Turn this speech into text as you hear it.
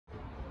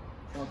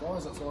Hi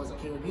guys, it's Isaac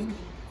here again.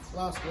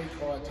 Last week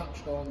I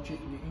touched on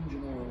checking your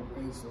engine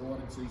oil as the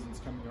riding season's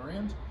coming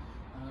around.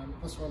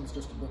 This one's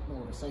just a bit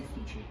more of a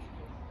safety check.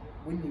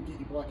 When you get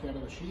your bike out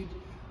of the shed,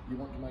 you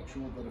want to make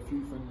sure that a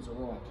few things are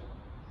right.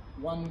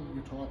 One,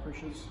 your tyre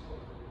pressures.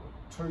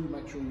 Two,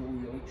 make sure all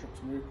your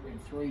electrics work.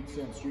 And three,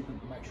 sounds stupid,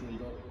 but make sure you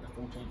got a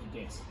full tank of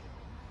gas.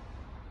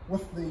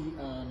 With the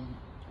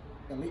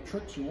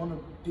electrics, you want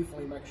to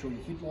definitely make sure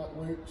your headlight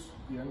works,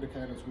 your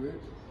indicators work.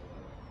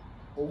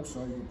 Also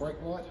your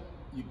brake light,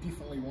 you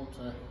definitely want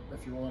to,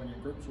 if you're riding in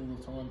groups all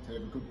the time, to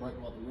have a good brake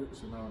light that works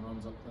so no one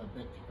runs up the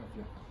back of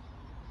you.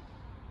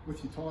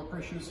 With your tyre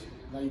pressures,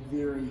 they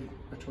vary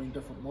between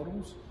different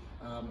models.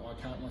 I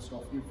can't list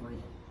off every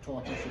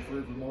tyre pressure for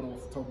every model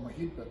off the top of my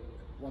head, but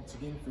once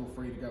again, feel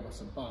free to give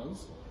us a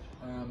buzz.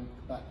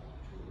 But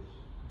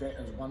that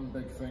is one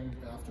big thing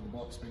after the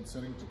bike's been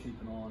sitting to keep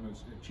an eye on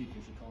is check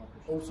your tyre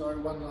pressure. Also,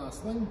 one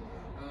last thing,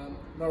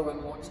 no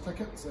one likes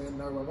tickets and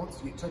no one wants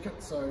to get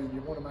tickets, so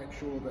you want to make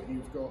sure that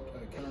you've got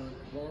a current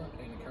warrant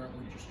and a current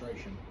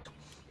registration.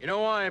 You know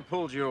why I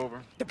pulled you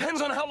over?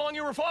 Depends on how long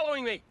you were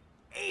following me.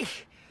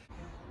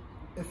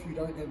 If you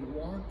don't have a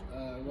warrant,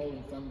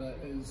 Rolling Thunder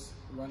is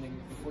running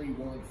free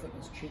warrant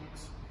fitness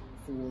checks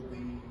for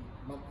the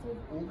month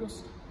of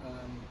August.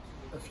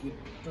 If you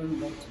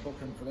do want to book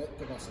in for that,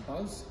 give us a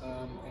buzz.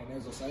 And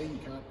as I say, you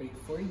can't beat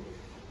free.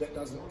 That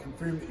doesn't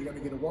confirm that you're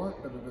going to get a warrant,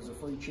 but it is a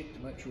free check to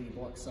make sure your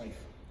bike's safe.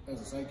 As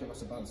I say, give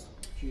us a buzz.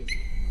 Cheers.